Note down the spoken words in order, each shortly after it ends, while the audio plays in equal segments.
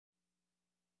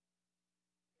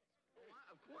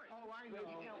sports. Oh, I know.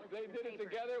 They did it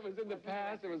together. It was in the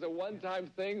past. It was a one-time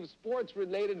thing.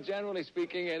 Sports-related, generally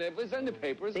speaking, and it was in the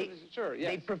papers. Sure,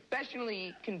 yes. They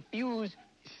professionally confuse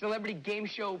celebrity game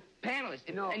show panelists,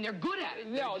 and they're good at it.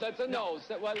 No, that's a no.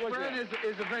 Fred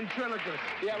is a ventriloquist.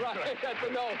 Yeah, right. That's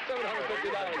a no.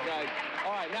 $750, guys.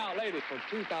 All right, now, ladies, for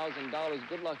 $2,000.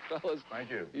 Good luck, fellas.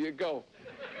 Thank you. You go.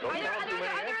 Are there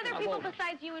other people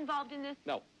besides you involved in this?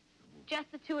 No.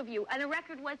 Just the two of you. And a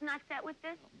record was not set with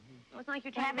this? It wasn't like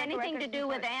you're have anything to do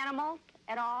with animals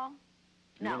at all?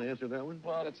 You want to answer that one?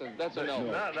 Well, that's a no.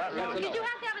 Not really. Did you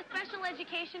have to have a special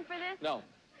education for this? No.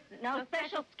 No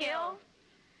special skill?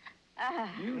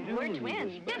 We're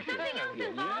twins. Did something else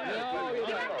involved? No, you don't. Do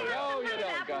you have to have some kind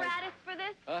of guys. apparatus for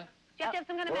this? Huh? Do you have to have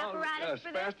some kind of apparatus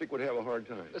for this? Spastic would have a hard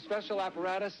time. A special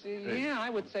apparatus? Yeah, I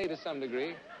would say to some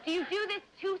degree. Do you do this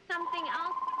to something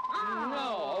else? Oh.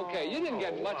 No, okay. You didn't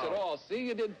get much at all. See,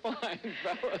 you did fine,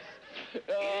 fellas.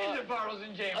 Easy, Bartles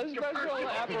and James. A special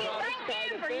apparatus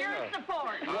kind of for thing. your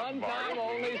support. One time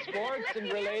only, sports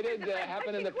and related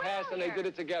happened in the past, and they did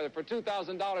it together. For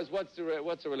 $2,000, what's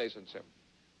the relationship?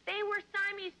 They were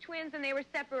Siamese twins, and they were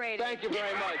separated. Thank you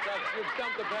very much. You've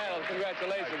stumped the panel.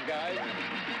 Congratulations, guys.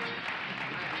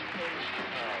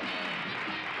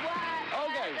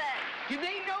 Okay. Do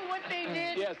they know what they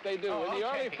did? Yes, they do. In the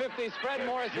early 50s, Fred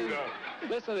Morrison...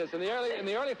 Listen to this. In the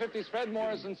early 50s, Fred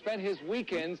Morrison spent his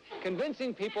weekends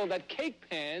convincing people that cake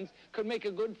pans could make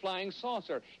a good flying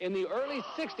saucer. In the early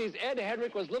 60s, Ed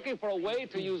Headrick was looking for a way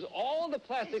to use all the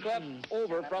plastic left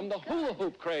over from the hula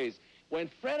hoop craze. When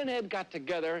Fred and Ed got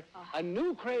together, a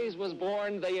new craze was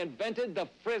born. They invented the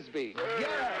Frisbee.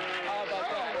 Yeah. How about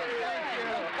that?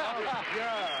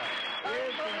 Unbelievable. It's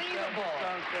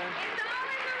all in the wrist.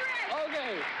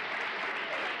 Okay.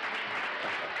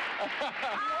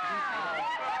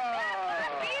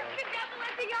 He's the devil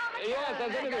at the altar. Yes,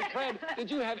 as anything, Fred, did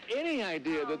you have any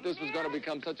idea that this was going to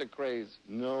become such a craze?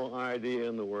 No idea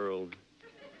in the world.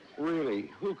 Really,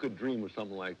 who could dream of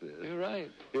something like this? You're right.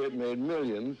 It made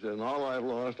millions, and all I've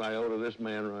lost, I owe to this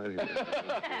man right here.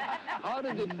 How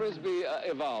did the Frisbee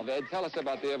evolve? Ed, tell us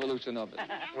about the evolution of it.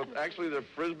 Well, actually, the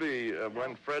Frisbee,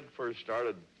 when Fred first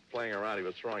started playing around, he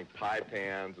was throwing pie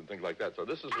pans and things like that. So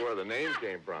this is where the name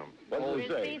came from. What does it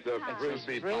say? The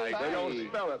Frisbee pie. They don't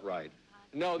spell it right.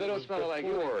 No, they don't spell it like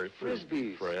Before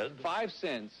Frisbee. Fred. 5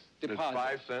 cents deposit.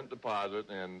 It's 5-cent deposit,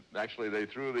 and actually they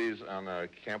threw these on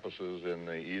campuses in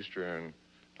the eastern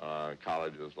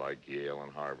colleges like Yale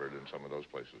and Harvard and some of those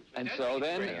places. And so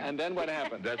then what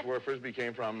happened? That's where Frisbee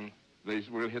came from. They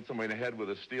would hit somebody in the head with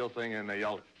a steel thing, and they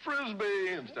yelled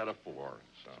Frisbee instead of four.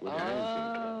 So.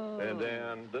 And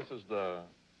then this is the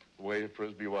way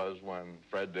Frisbee was when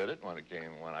Fred did it. When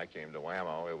I came to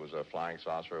Whammo, it was a flying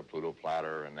saucer, a Pluto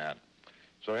Platter, and that.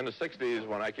 So in the 60s,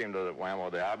 when I came to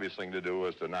Whammo, the obvious thing to do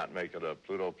was to not make it a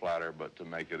Pluto Platter, but to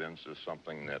make it into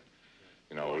something that,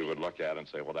 we would look at and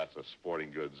say, well, that's a sporting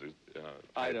goods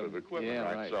type of equipment,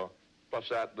 right? So, plus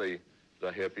that, the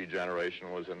hippie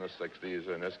generation was in the 60s,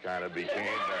 and this kind of became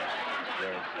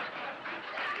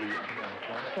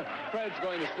Fred's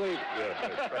going to sleep.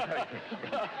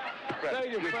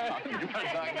 Thank you, Fred.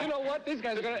 You know what? These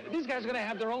guys are gonna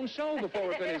have their own show before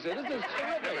we're finished here. This is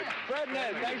terrific. Fred and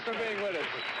Ed, thanks for being with us.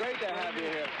 Great to have you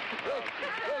here.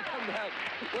 We'll come back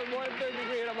with more than 30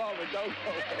 degree in a moment. Don't go.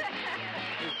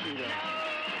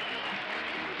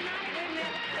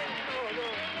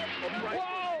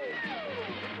 Whoa!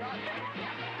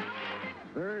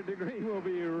 Third degree will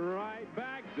be right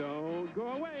back. Don't go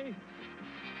away.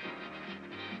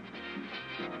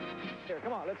 Here,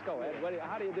 come on, let's go, Ed.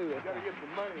 How do you do this? Got to get the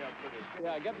money up for this.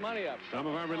 Yeah, get money up. Some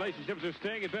of our relationships are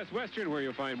staying at Best Western, where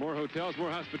you'll find more hotels,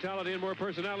 more hospitality, and more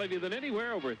personality than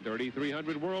anywhere, over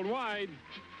 3,300 worldwide.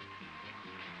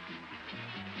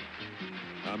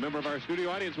 A member of our studio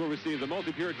audience will receive the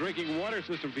multi-pure drinking water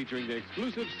system featuring the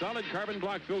exclusive solid carbon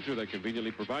block filter that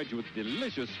conveniently provides you with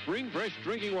delicious spring fresh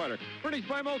drinking water, furnished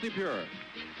by Multi-Pure.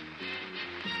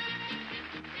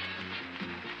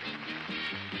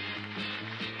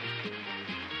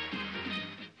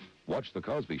 Watch The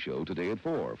Cosby Show today at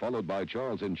 4, followed by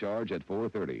Charles in Charge at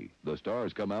 4:30. The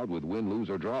stars come out with Win, Lose,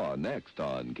 or Draw next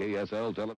on KSL Television.